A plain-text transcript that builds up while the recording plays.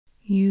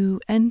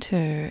You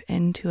enter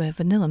into a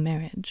vanilla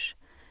marriage.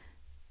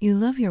 You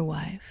love your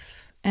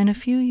wife, and a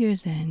few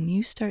years in,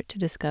 you start to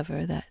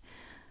discover that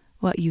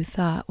what you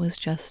thought was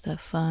just a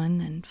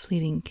fun and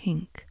fleeting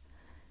kink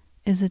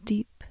is a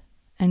deep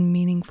and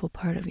meaningful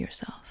part of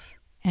yourself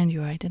and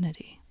your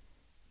identity.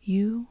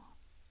 You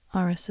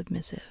are a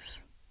submissive.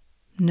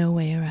 No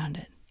way around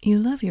it. You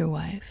love your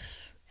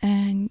wife,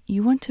 and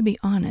you want to be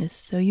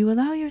honest, so you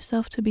allow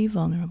yourself to be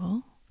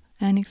vulnerable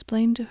and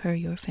explain to her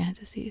your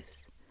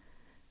fantasies.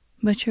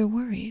 But you're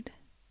worried.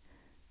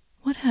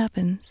 What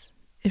happens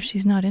if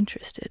she's not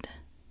interested?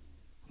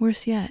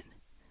 Worse yet,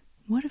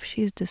 what if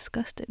she's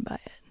disgusted by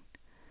it?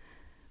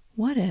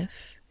 What if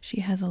she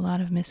has a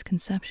lot of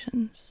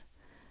misconceptions?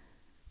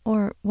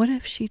 Or what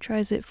if she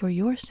tries it for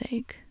your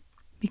sake,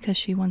 because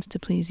she wants to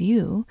please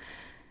you,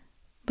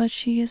 but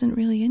she isn't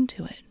really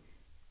into it?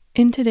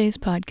 In today's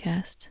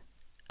podcast,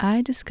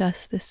 I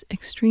discuss this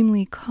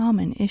extremely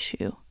common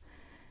issue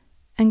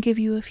and give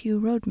you a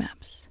few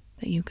roadmaps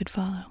that you could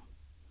follow.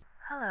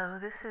 Hello,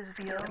 this is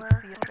Viola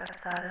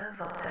Strepsada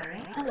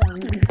Volteri. Hello,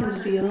 this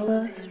is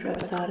Viola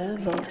Strepsada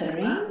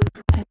Volteri.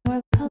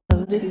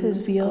 Hello, this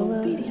is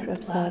Viola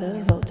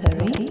Strepsada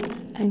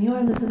Volteri, and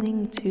you're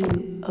listening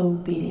to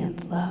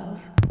Obedient Love.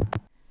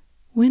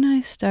 When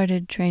I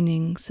started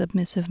training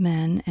submissive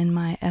men in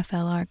my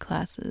FLR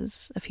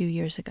classes a few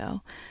years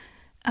ago,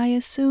 I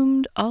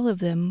assumed all of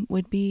them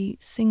would be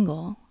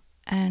single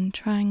and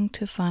trying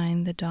to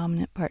find the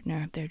dominant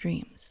partner of their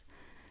dreams.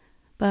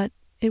 But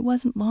it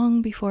wasn't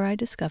long before I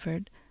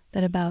discovered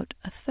that about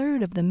a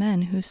third of the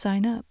men who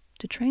sign up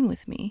to train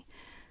with me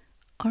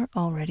are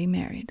already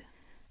married.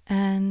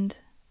 And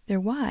their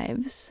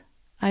wives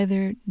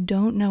either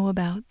don't know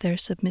about their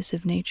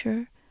submissive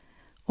nature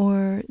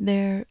or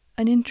they're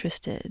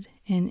uninterested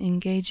in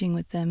engaging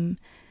with them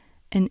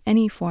in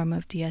any form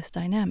of DS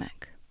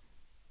dynamic.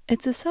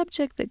 It's a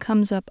subject that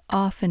comes up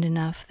often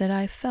enough that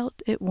I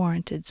felt it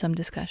warranted some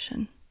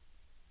discussion.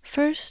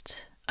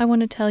 First, I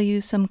want to tell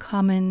you some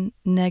common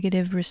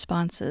negative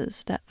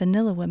responses that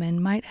vanilla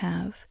women might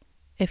have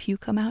if you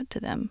come out to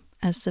them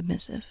as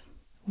submissive.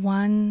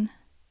 1,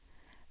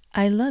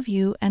 I love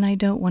you and I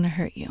don't want to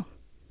hurt you.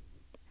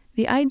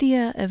 The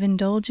idea of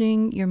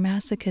indulging your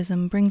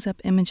masochism brings up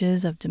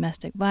images of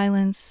domestic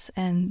violence,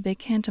 and they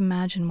can't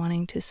imagine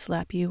wanting to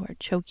slap you or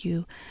choke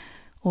you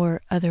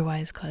or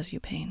otherwise cause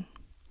you pain.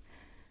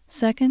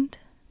 Second,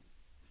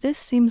 this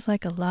seems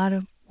like a lot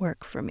of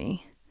work for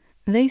me.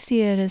 They see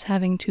it as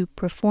having to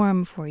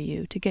perform for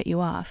you to get you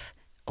off,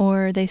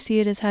 or they see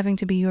it as having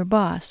to be your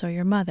boss or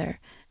your mother,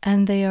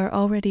 and they are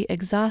already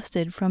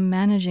exhausted from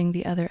managing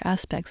the other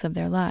aspects of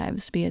their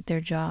lives, be it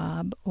their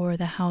job, or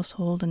the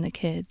household and the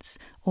kids,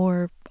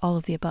 or all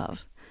of the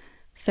above.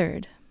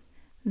 Third,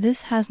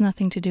 this has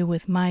nothing to do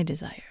with my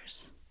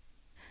desires.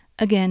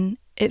 Again,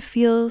 it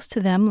feels to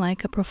them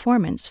like a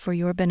performance for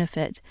your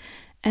benefit,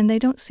 and they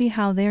don't see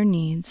how their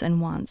needs and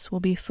wants will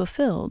be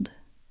fulfilled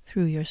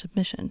through your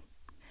submission.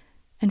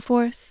 And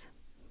fourth,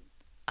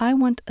 I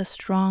want a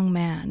strong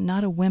man,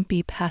 not a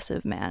wimpy,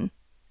 passive man.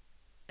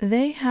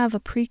 They have a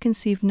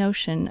preconceived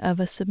notion of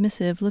a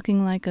submissive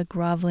looking like a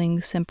groveling,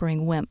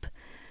 simpering wimp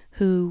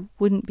who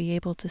wouldn't be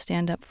able to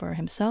stand up for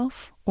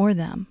himself or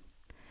them,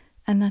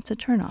 and that's a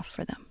turnoff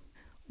for them.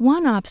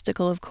 One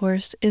obstacle, of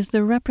course, is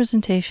the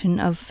representation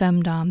of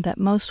femdom that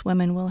most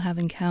women will have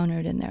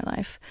encountered in their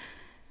life.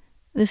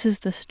 This is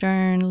the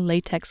stern,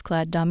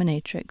 latex-clad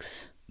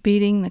dominatrix,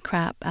 beating the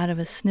crap out of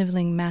a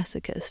sniveling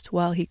masochist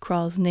while he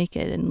crawls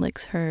naked and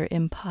licks her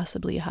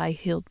impossibly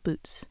high-heeled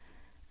boots.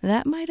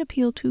 That might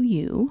appeal to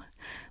you,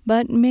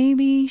 but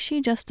maybe she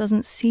just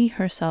doesn't see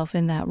herself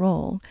in that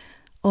role,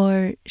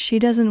 or she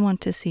doesn't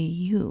want to see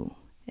you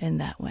in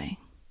that way.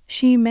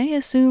 She may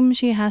assume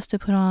she has to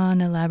put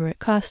on elaborate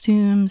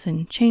costumes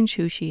and change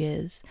who she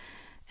is,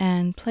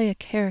 and play a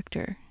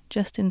character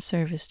just in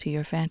service to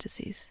your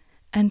fantasies.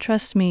 And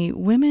trust me,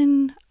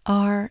 women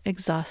are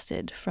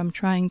exhausted from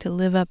trying to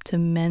live up to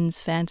men's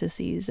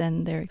fantasies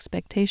and their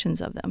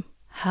expectations of them.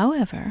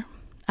 However,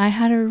 I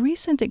had a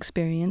recent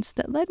experience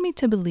that led me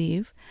to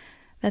believe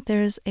that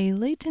there's a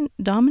latent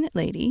dominant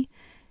lady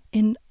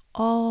in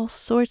all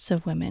sorts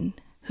of women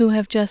who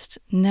have just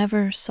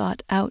never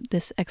sought out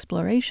this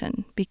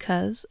exploration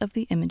because of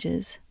the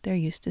images they're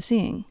used to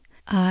seeing.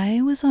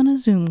 I was on a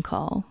Zoom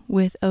call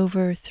with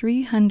over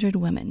 300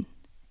 women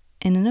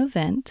in an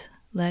event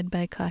led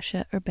by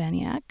Kasia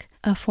Urbaniak,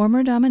 a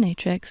former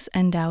dominatrix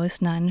and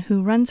Taoist nun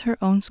who runs her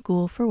own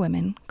school for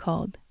women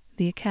called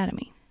The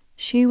Academy.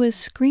 She was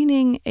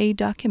screening a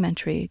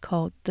documentary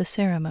called The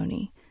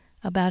Ceremony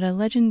about a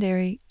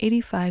legendary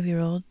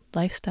 85-year-old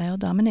lifestyle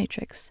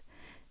dominatrix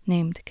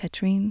named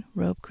Catherine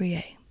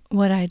Robbe-Grillet.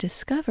 What I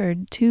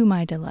discovered, to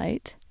my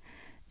delight,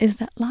 is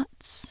that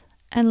lots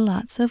and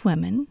lots of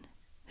women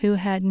who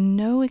had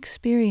no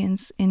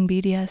experience in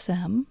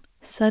BDSM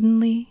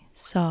suddenly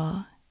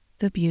saw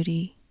the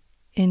beauty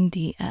in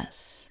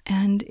DS.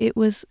 And it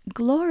was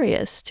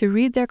glorious to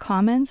read their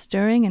comments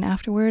during and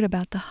afterward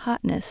about the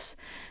hotness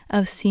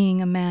of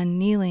seeing a man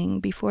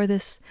kneeling before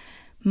this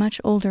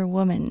much older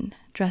woman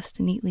dressed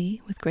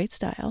neatly with great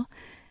style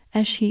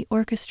as she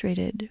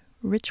orchestrated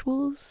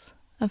rituals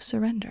of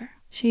surrender.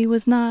 She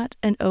was not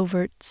an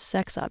overt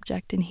sex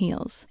object in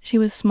heels. She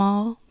was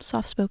small,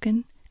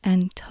 soft-spoken,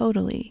 and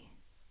totally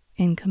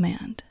in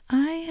command.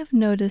 I have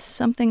noticed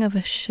something of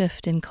a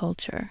shift in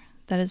culture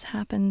that has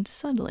happened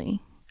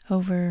subtly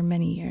over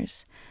many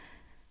years.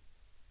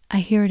 I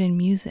hear it in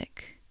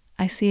music.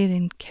 I see it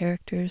in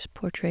characters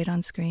portrayed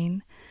on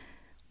screen.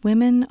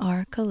 Women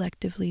are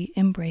collectively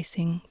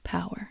embracing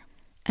power,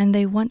 and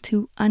they want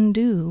to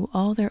undo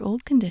all their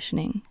old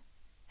conditioning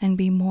and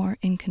be more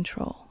in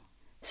control.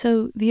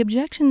 So the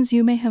objections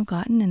you may have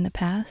gotten in the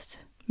past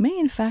may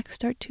in fact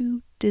start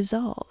to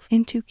dissolve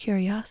into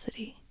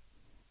curiosity,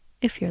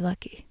 if you're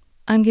lucky.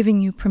 I'm giving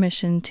you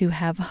permission to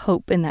have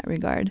hope in that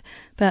regard,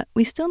 but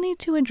we still need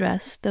to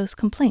address those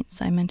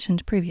complaints I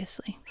mentioned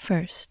previously.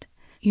 First,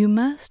 you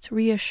must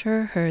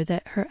reassure her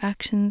that her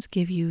actions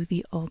give you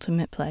the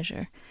ultimate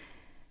pleasure.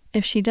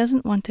 If she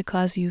doesn't want to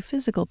cause you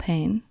physical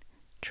pain,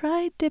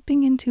 try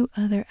dipping into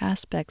other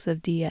aspects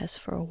of DS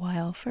for a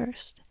while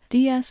first.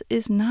 DS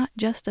is not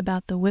just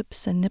about the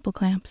whips and nipple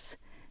clamps.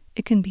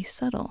 It can be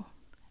subtle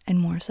and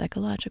more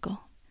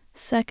psychological.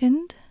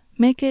 Second,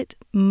 make it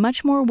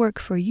much more work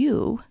for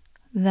you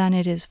than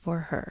it is for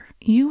her.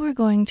 You are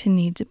going to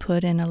need to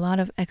put in a lot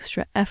of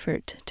extra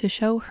effort to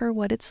show her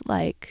what it's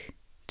like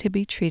to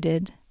be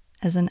treated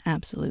as an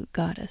absolute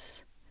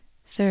goddess.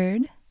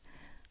 Third,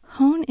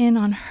 hone in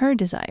on her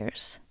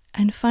desires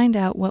and find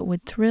out what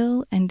would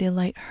thrill and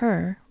delight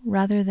her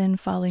rather than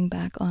falling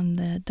back on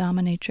the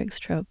dominatrix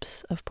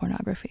tropes of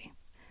pornography.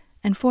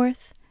 And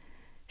fourth,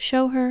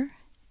 show her,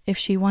 if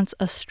she wants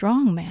a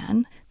strong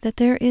man, that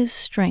there is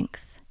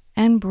strength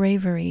and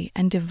bravery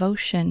and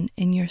devotion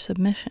in your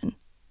submission,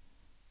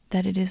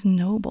 that it is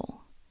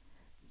noble,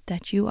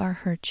 that you are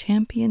her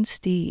champion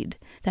steed,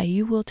 that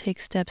you will take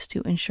steps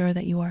to ensure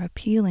that you are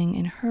appealing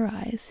in her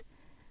eyes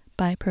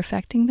by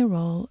perfecting the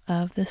role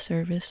of the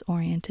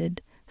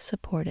service-oriented,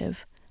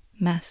 supportive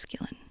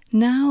masculine.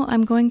 Now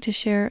I'm going to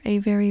share a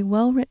very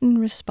well-written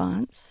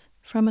response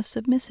from a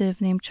submissive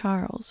named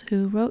Charles,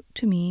 who wrote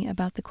to me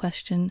about the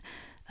question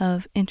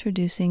of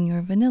introducing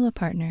your vanilla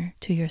partner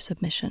to your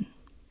submission.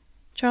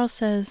 Charles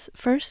says,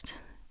 first,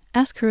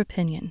 ask her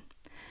opinion.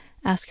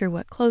 Ask her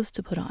what clothes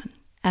to put on.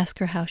 Ask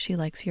her how she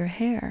likes your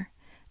hair.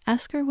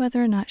 Ask her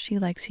whether or not she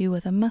likes you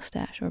with a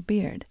mustache or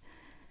beard.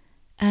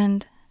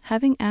 And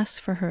having asked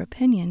for her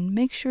opinion,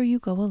 make sure you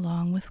go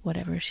along with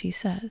whatever she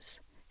says.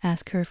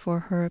 Ask her for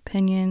her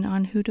opinion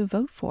on who to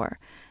vote for,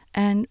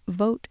 and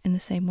vote in the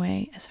same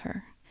way as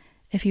her.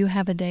 If you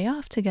have a day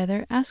off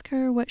together, ask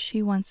her what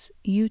she wants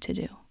you to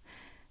do.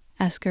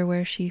 Ask her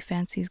where she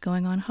fancies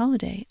going on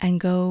holiday, and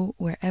go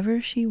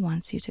wherever she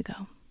wants you to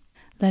go.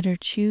 Let her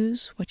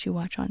choose what you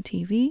watch on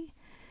TV.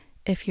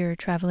 If you're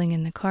traveling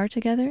in the car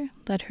together,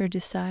 let her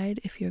decide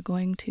if you're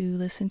going to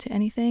listen to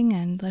anything,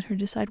 and let her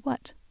decide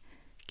what.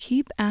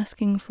 Keep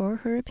asking for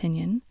her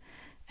opinion,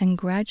 and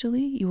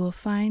gradually you will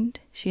find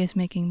she is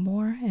making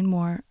more and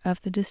more of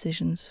the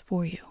decisions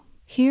for you.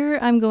 Here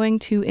I'm going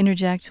to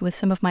interject with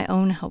some of my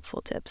own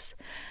helpful tips.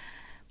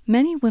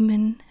 Many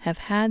women have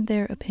had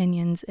their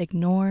opinions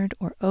ignored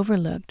or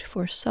overlooked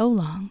for so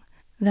long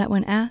that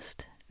when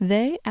asked,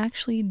 they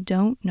actually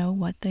don't know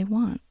what they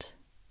want.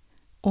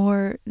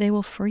 Or they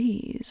will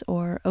freeze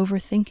or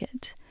overthink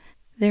it.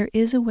 There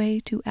is a way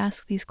to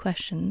ask these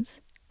questions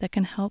that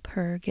can help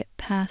her get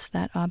past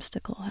that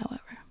obstacle,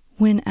 however.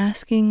 When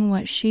asking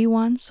what she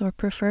wants or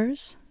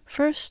prefers,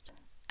 first,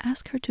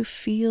 ask her to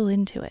feel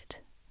into it.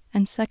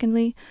 And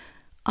secondly,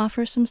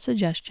 offer some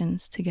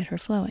suggestions to get her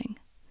flowing.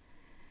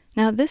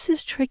 Now, this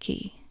is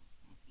tricky.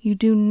 You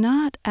do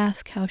not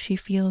ask how she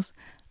feels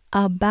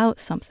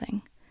about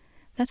something.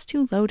 That's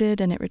too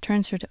loaded and it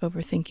returns her to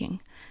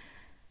overthinking.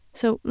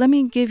 So let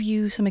me give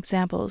you some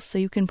examples so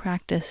you can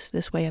practice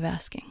this way of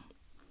asking.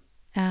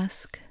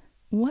 Ask,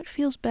 what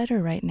feels better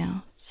right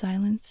now?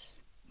 Silence,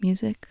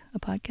 music, a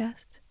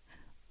podcast?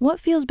 What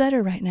feels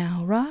better right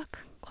now? Rock,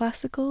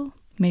 classical,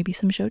 maybe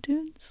some show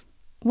tunes?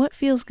 What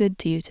feels good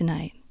to you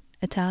tonight?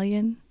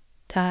 Italian,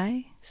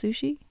 Thai,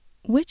 sushi?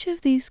 Which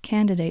of these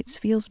candidates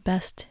feels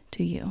best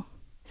to you?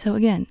 So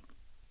again,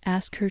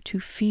 ask her to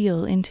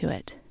feel into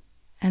it,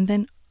 and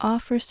then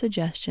offer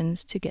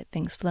suggestions to get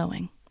things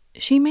flowing.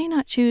 She may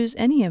not choose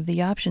any of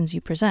the options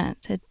you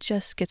present. It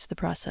just gets the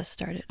process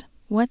started.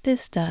 What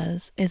this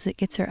does is it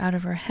gets her out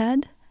of her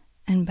head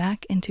and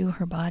back into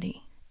her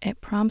body.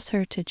 It prompts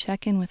her to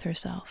check in with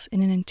herself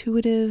in an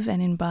intuitive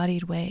and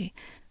embodied way,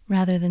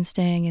 rather than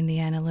staying in the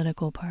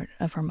analytical part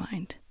of her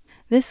mind.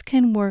 This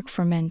can work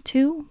for men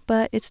too,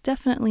 but it's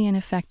definitely an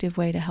effective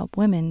way to help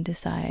women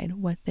decide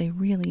what they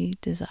really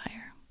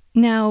desire.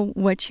 Now,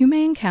 what you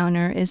may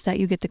encounter is that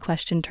you get the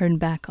question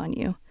turned back on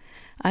you.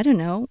 I don't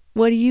know,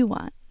 what do you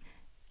want?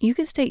 You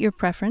could state your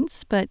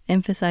preference, but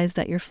emphasize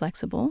that you're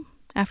flexible.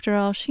 After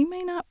all, she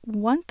may not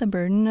want the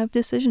burden of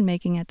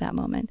decision-making at that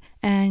moment,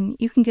 and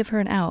you can give her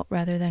an out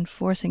rather than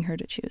forcing her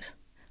to choose.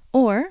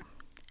 Or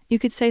you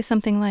could say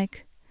something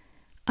like,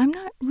 I'm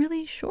not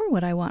really sure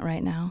what I want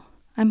right now.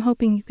 I'm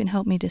hoping you can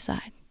help me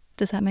decide.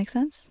 Does that make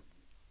sense?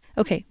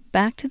 Okay,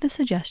 back to the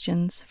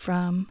suggestions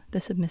from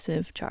the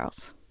submissive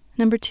Charles.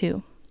 Number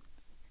 2,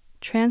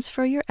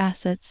 transfer your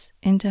assets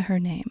into her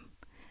name.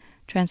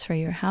 Transfer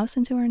your house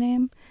into her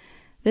name.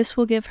 This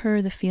will give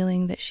her the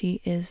feeling that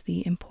she is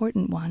the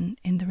important one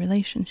in the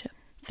relationship.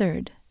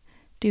 Third,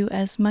 do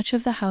as much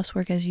of the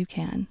housework as you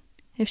can.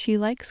 If she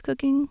likes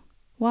cooking,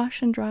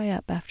 wash and dry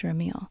up after a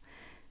meal.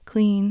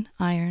 Clean,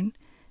 iron,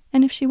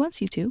 and if she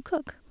wants you to,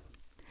 cook.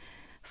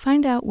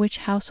 Find out which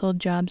household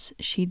jobs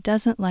she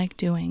doesn't like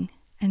doing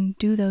and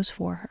do those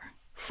for her.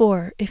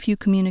 4, if you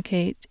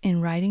communicate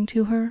in writing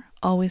to her,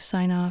 always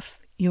sign off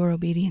your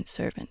obedient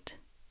servant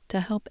to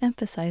help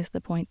emphasize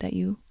the point that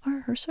you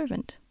are her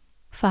servant.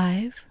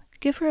 5,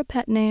 give her a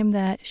pet name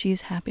that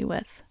she's happy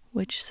with,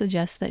 which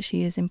suggests that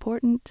she is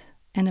important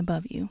and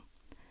above you.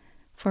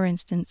 For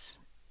instance,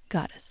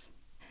 Goddess.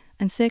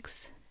 And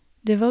 6,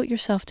 devote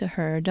yourself to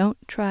her. Don't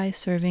try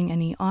serving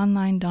any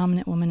online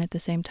dominant woman at the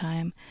same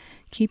time.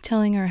 Keep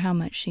telling her how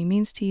much she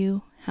means to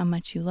you, how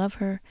much you love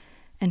her,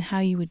 and how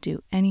you would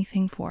do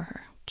anything for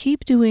her.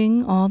 Keep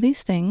doing all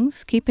these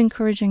things. Keep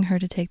encouraging her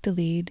to take the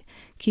lead.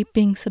 Keep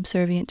being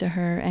subservient to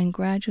her, and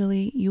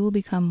gradually you will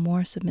become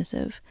more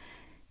submissive.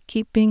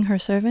 Keep being her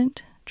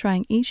servant,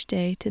 trying each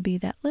day to be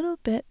that little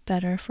bit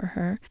better for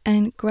her,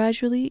 and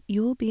gradually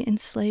you will be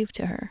enslaved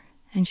to her,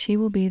 and she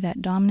will be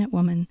that dominant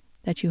woman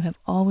that you have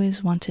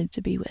always wanted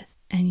to be with.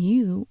 And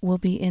you will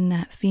be in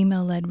that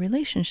female-led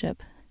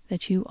relationship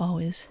that you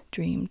always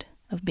dreamed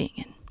of being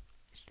in.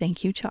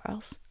 Thank you,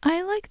 Charles.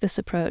 I like this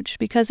approach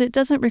because it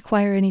doesn't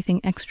require anything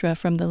extra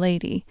from the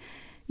lady.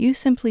 You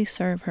simply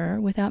serve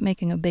her without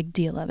making a big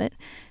deal of it,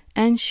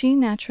 and she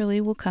naturally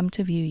will come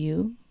to view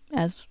you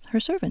as her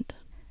servant.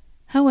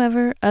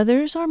 However,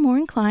 others are more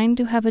inclined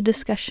to have a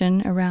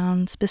discussion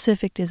around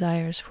specific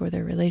desires for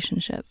their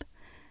relationship.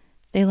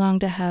 They long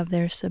to have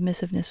their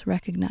submissiveness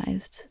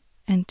recognized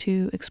and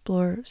to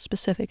explore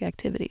specific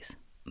activities.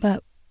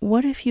 But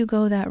what if you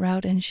go that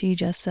route and she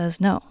just says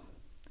no?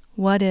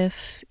 What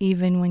if,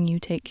 even when you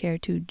take care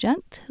to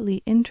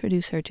gently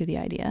introduce her to the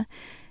idea,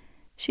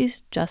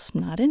 she's just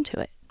not into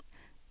it?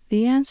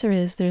 The answer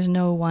is there's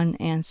no one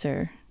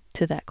answer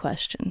to that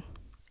question.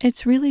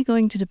 It's really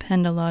going to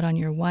depend a lot on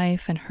your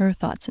wife and her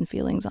thoughts and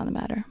feelings on the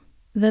matter.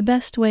 The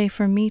best way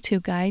for me to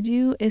guide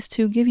you is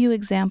to give you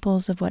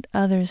examples of what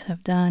others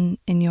have done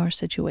in your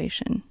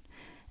situation,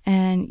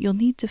 and you'll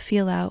need to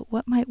feel out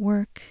what might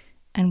work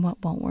and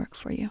what won't work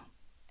for you.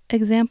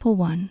 Example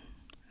 1,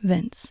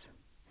 Vince.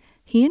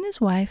 He and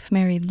his wife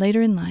married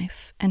later in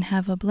life and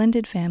have a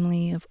blended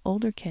family of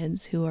older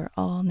kids who are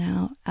all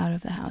now out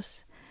of the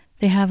house.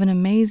 They have an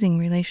amazing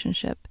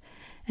relationship,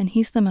 and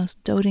he's the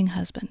most doting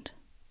husband.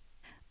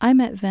 I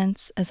met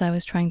Vince as I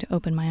was trying to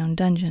open my own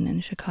dungeon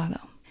in Chicago.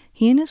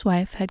 He and his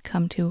wife had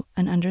come to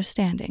an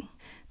understanding.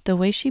 The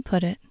way she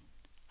put it,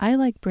 I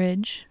like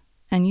bridge,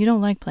 and you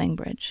don't like playing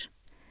bridge.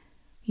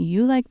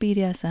 You like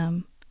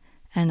BDSM,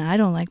 and I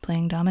don't like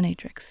playing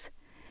dominatrix.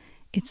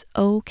 It's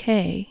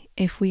okay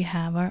if we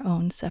have our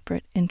own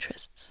separate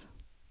interests.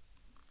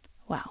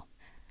 Wow.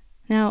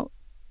 Now,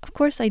 of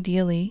course,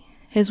 ideally,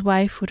 his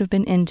wife would have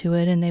been into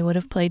it and they would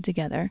have played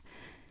together.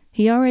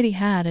 He already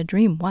had a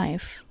dream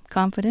wife,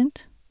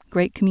 confident,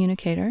 great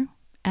communicator,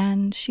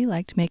 and she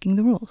liked making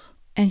the rules.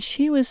 And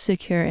she was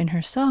secure in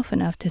herself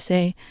enough to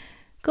say,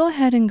 go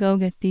ahead and go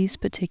get these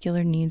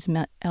particular needs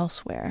met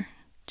elsewhere,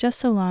 just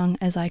so long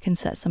as I can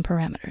set some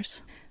parameters.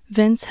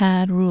 Vince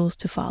had rules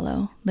to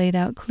follow, laid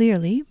out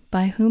clearly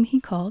by whom he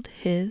called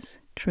his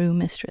true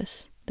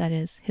mistress, that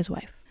is, his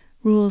wife.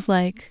 Rules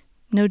like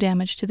no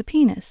damage to the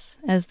penis,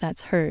 as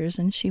that's hers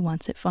and she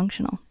wants it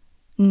functional.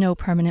 No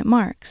permanent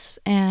marks,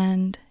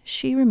 and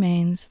she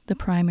remains the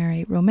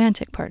primary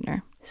romantic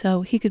partner.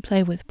 So he could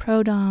play with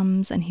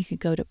pro-doms and he could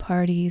go to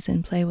parties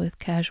and play with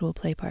casual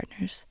play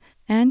partners.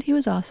 And he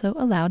was also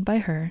allowed by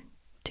her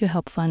to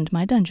help fund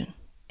my dungeon.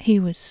 He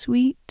was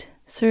sweet,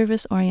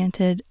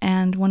 service-oriented,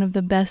 and one of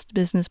the best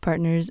business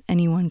partners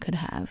anyone could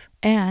have.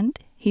 And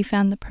he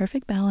found the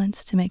perfect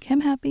balance to make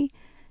him happy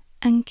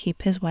and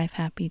keep his wife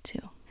happy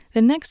too.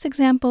 The next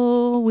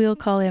example, we'll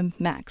call him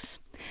Max.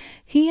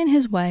 He and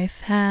his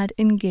wife had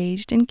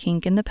engaged in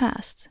kink in the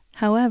past.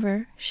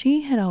 However,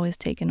 she had always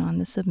taken on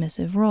the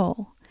submissive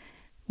role.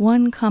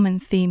 One common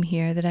theme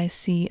here that I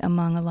see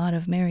among a lot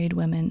of married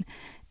women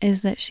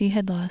is that she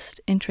had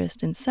lost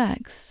interest in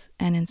sex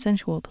and in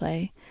sensual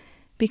play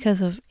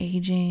because of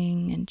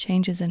aging and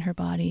changes in her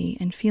body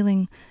and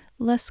feeling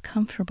less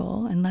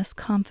comfortable and less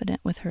confident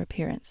with her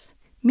appearance.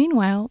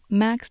 Meanwhile,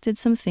 Max did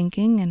some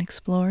thinking and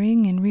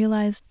exploring and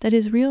realized that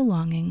his real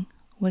longing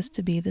was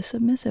to be the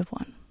submissive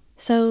one.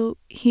 So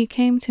he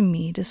came to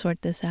me to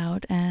sort this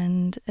out,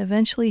 and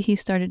eventually he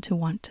started to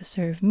want to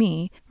serve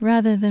me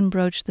rather than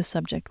broach the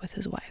subject with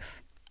his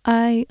wife.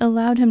 I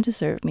allowed him to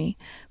serve me,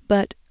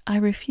 but I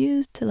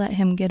refused to let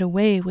him get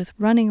away with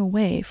running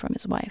away from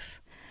his wife.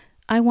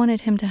 I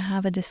wanted him to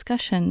have a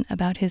discussion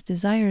about his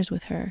desires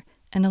with her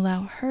and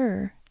allow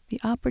her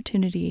the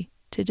opportunity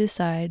to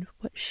decide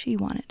what she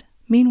wanted.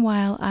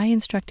 Meanwhile, I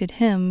instructed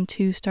him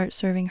to start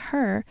serving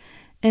her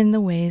in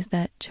the ways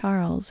that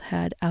Charles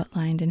had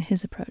outlined in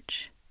his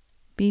approach.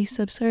 Be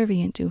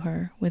subservient to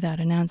her without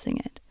announcing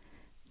it.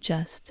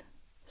 Just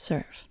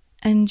serve.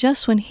 And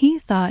just when he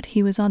thought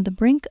he was on the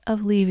brink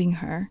of leaving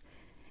her,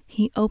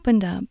 he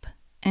opened up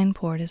and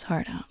poured his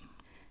heart out.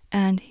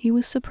 And he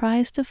was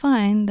surprised to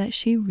find that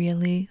she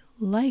really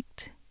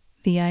liked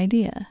the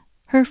idea.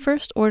 Her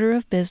first order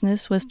of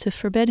business was to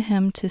forbid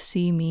him to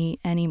see me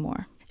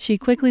anymore. She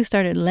quickly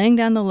started laying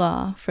down the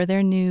law for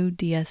their new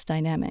DS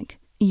dynamic.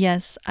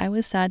 Yes, I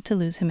was sad to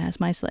lose him as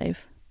my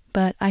slave,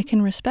 but I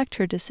can respect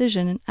her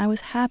decision, and I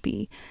was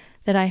happy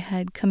that I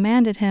had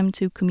commanded him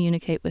to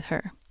communicate with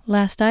her.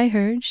 Last I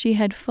heard, she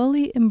had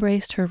fully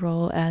embraced her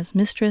role as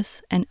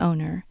mistress and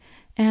owner,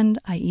 and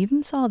I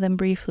even saw them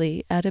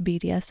briefly at a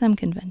BDSM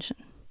convention.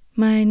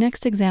 My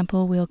next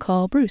example we'll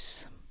call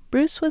Bruce.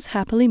 Bruce was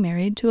happily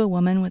married to a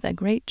woman with a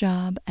great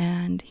job,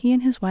 and he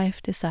and his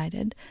wife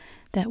decided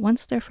that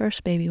once their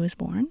first baby was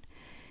born,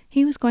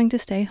 he was going to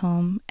stay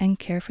home and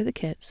care for the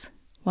kids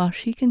while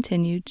she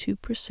continued to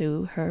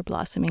pursue her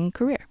blossoming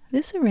career.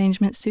 This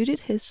arrangement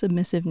suited his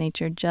submissive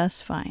nature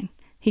just fine.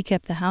 He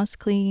kept the house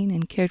clean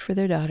and cared for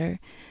their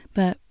daughter,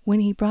 but when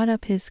he brought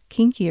up his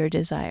kinkier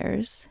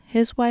desires,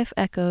 his wife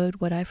echoed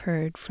what I've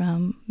heard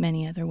from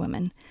many other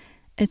women.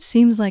 It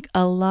seems like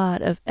a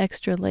lot of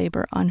extra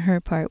labor on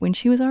her part when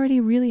she was already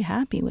really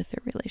happy with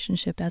their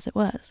relationship as it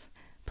was.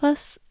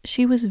 Plus,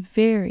 she was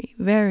very,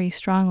 very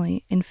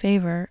strongly in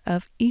favor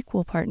of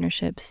equal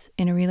partnerships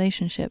in a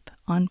relationship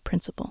on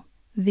principle.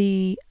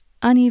 The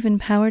uneven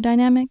power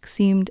dynamic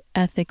seemed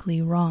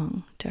ethically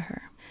wrong to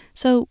her.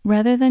 So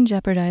rather than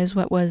jeopardize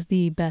what was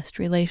the best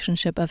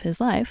relationship of his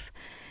life,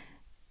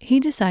 he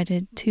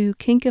decided to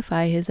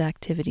kinkify his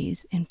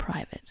activities in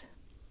private.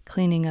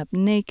 Cleaning up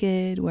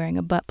naked, wearing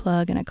a butt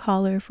plug and a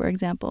collar, for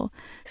example,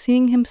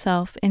 seeing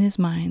himself in his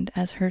mind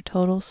as her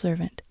total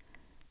servant,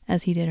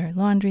 as he did her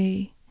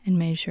laundry and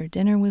made sure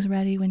dinner was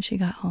ready when she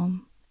got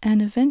home.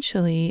 And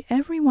eventually,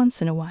 every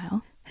once in a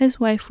while, his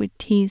wife would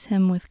tease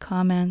him with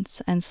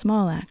comments and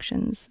small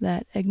actions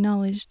that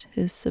acknowledged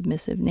his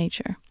submissive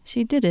nature.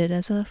 She did it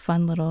as a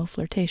fun little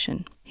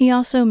flirtation. He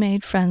also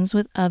made friends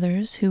with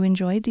others who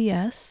enjoy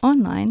DS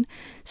online,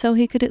 so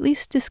he could at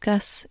least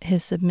discuss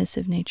his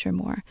submissive nature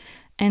more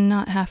and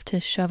not have to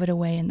shove it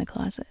away in the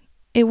closet.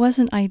 It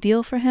wasn't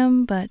ideal for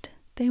him, but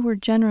they were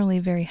generally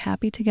very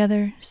happy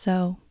together,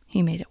 so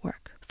he made it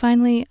work.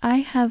 Finally, I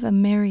have a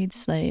married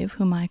slave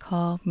whom I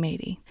call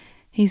Matey.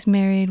 He's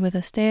married with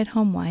a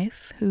stay-at-home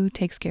wife who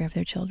takes care of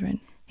their children.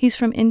 He's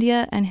from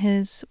India, and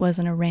his was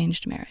an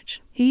arranged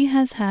marriage. He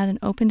has had an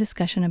open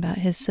discussion about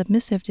his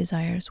submissive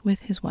desires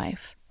with his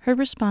wife. Her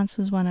response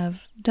was one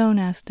of, "Don't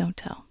ask, don't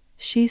tell."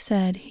 She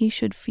said he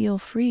should feel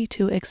free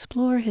to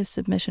explore his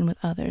submission with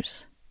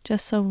others,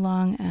 just so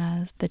long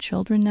as the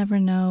children never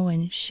know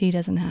and she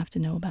doesn't have to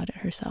know about it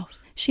herself.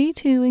 She,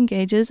 too,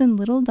 engages in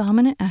little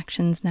dominant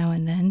actions now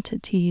and then to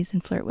tease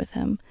and flirt with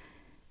him.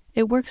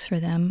 It works for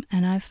them,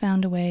 and I've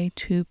found a way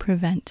to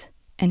prevent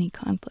any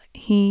conflict.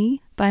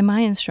 He, by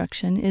my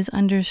instruction, is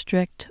under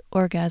strict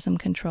orgasm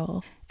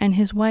control, and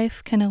his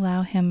wife can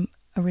allow him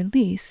a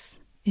release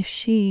if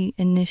she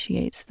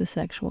initiates the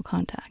sexual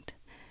contact.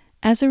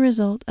 As a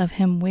result of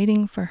him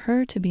waiting for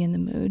her to be in the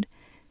mood,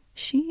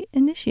 she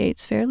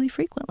initiates fairly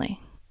frequently.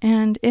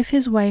 And if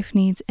his wife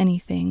needs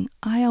anything,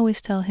 I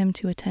always tell him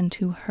to attend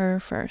to her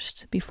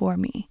first, before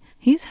me.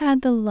 He's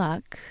had the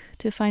luck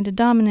to find a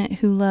dominant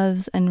who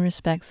loves and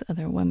respects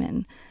other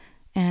women,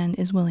 and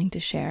is willing to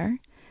share,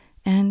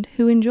 and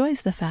who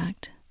enjoys the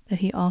fact that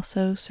he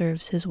also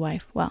serves his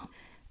wife well.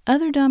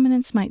 Other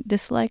dominants might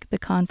dislike the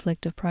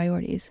conflict of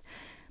priorities,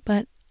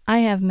 but I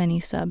have many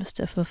subs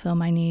to fulfill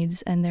my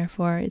needs, and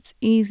therefore it's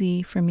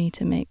easy for me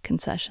to make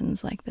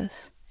concessions like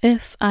this.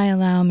 If I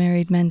allow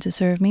married men to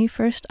serve me,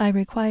 first I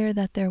require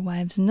that their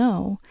wives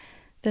know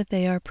that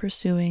they are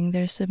pursuing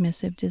their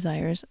submissive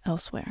desires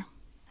elsewhere.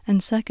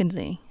 And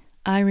secondly,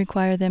 I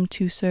require them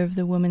to serve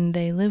the woman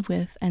they live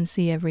with and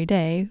see every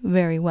day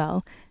very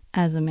well,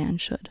 as a man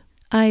should.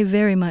 I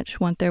very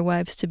much want their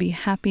wives to be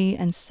happy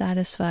and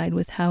satisfied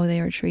with how they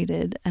are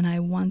treated, and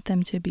I want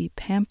them to be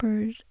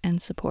pampered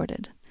and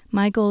supported.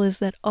 My goal is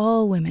that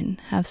all women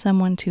have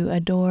someone to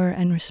adore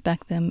and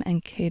respect them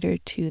and cater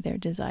to their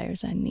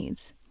desires and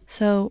needs.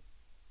 So,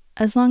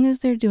 as long as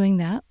they're doing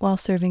that while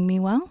serving me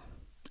well,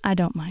 I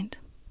don't mind.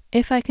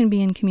 If I can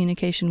be in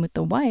communication with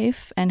the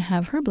wife and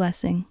have her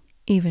blessing,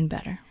 even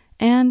better.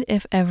 And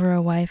if ever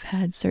a wife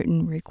had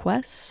certain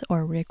requests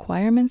or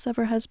requirements of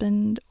her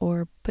husband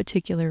or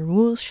particular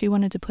rules she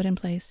wanted to put in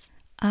place,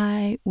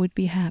 I would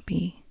be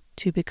happy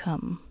to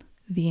become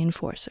the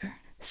enforcer.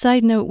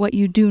 Side note, what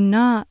you do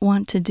not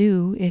want to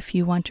do if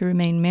you want to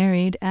remain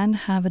married and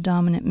have a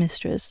dominant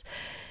mistress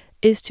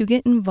is to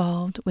get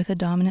involved with a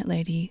dominant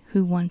lady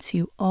who wants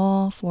you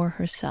all for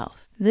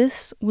herself.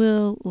 This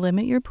will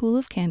limit your pool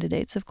of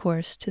candidates, of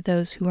course, to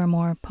those who are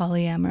more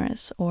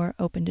polyamorous or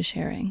open to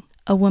sharing.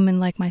 A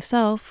woman like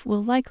myself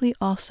will likely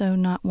also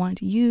not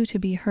want you to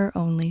be her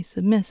only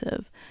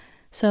submissive,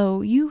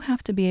 So you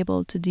have to be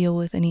able to deal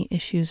with any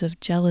issues of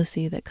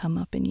jealousy that come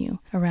up in you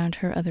around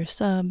her other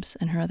subs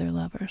and her other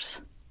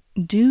lovers.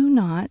 Do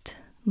not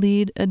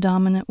lead a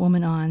dominant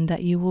woman on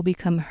that you will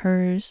become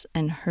hers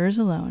and hers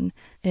alone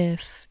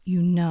if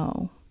you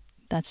know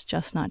that's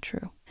just not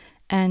true.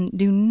 And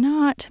do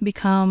not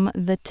become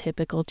the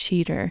typical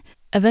cheater.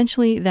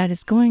 Eventually, that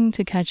is going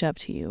to catch up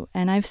to you,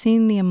 and I've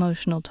seen the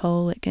emotional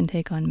toll it can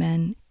take on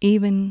men,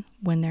 even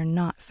when they're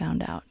not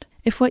found out.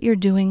 If what you're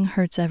doing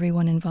hurts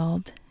everyone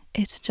involved,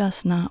 it's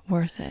just not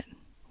worth it.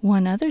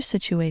 One other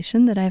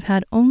situation that I've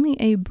had only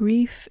a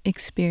brief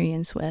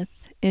experience with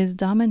is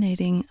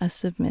dominating a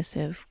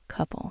submissive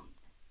couple.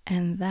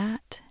 And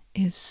that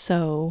is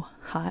so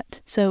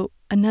hot. So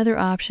another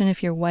option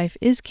if your wife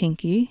is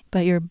kinky,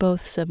 but you're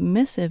both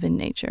submissive in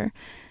nature,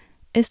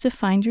 is to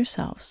find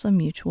yourselves a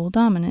mutual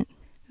dominant.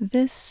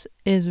 This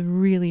is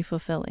really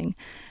fulfilling.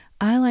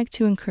 I like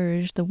to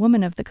encourage the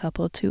woman of the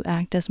couple to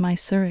act as my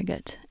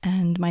surrogate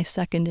and my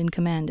second in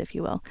command, if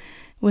you will,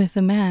 with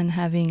the man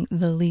having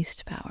the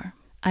least power.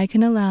 I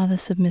can allow the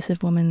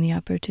submissive woman the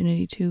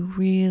opportunity to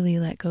really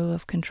let go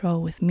of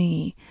control with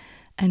me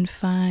and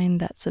find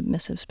that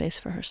submissive space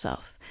for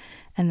herself.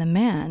 And the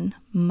man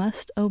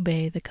must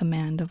obey the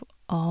command of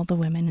all the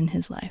women in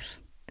his life.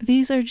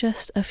 These are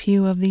just a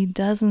few of the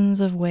dozens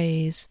of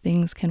ways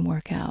things can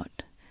work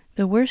out.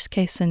 The worst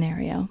case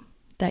scenario,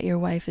 that your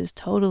wife is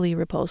totally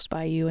repulsed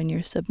by you and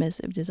your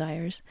submissive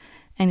desires,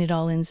 and it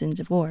all ends in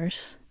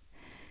divorce,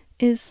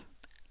 is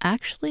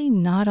actually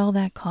not all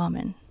that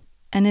common.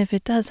 And if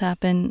it does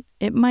happen,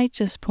 it might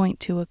just point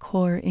to a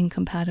core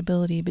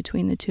incompatibility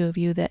between the two of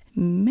you that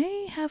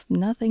may have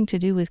nothing to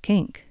do with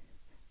kink.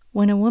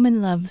 When a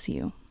woman loves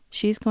you,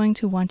 she's going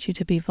to want you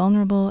to be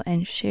vulnerable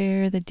and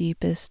share the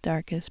deepest,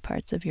 darkest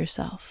parts of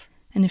yourself.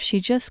 And if she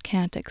just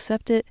can't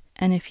accept it,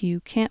 and if you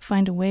can't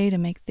find a way to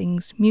make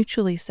things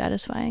mutually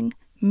satisfying,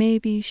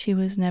 maybe she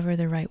was never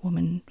the right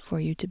woman for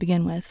you to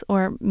begin with,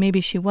 or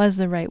maybe she was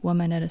the right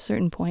woman at a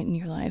certain point in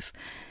your life,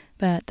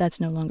 but that's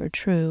no longer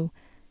true,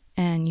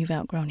 and you've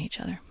outgrown each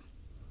other.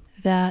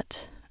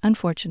 That,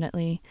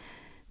 unfortunately,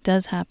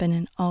 does happen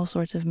in all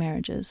sorts of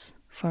marriages,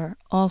 for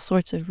all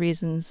sorts of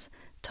reasons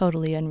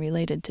totally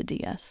unrelated to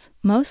DS.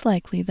 Most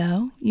likely,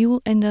 though, you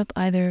will end up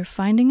either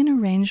finding an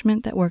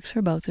arrangement that works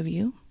for both of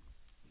you,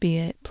 be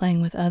it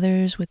playing with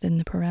others within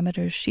the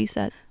parameters she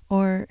set,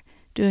 or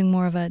doing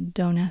more of a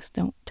don't ask,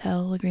 don't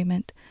tell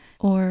agreement,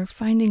 or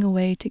finding a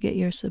way to get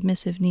your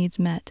submissive needs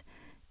met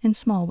in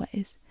small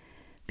ways,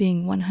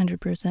 being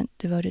 100%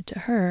 devoted to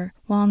her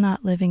while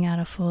not living out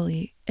a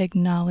fully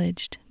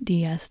acknowledged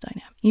DS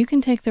dynamic. You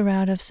can take the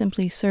route of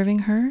simply serving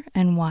her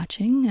and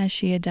watching as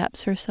she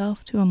adapts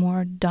herself to a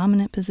more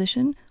dominant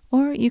position,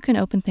 or you can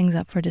open things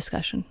up for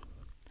discussion.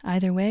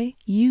 Either way,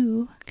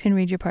 you can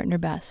read your partner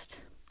best.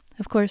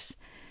 Of course,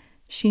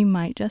 she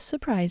might just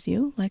surprise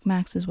you, like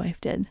Max's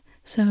wife did,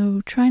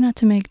 so try not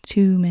to make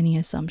too many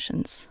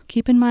assumptions.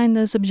 Keep in mind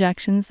those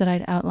objections that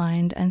I'd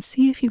outlined and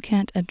see if you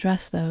can't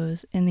address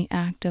those in the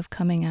act of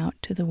coming out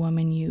to the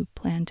woman you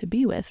plan to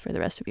be with for the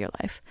rest of your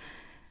life.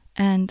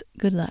 And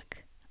good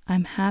luck.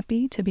 I'm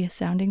happy to be a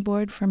sounding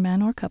board for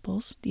men or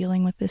couples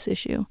dealing with this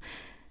issue.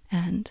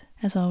 And,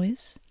 as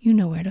always, you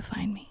know where to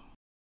find me.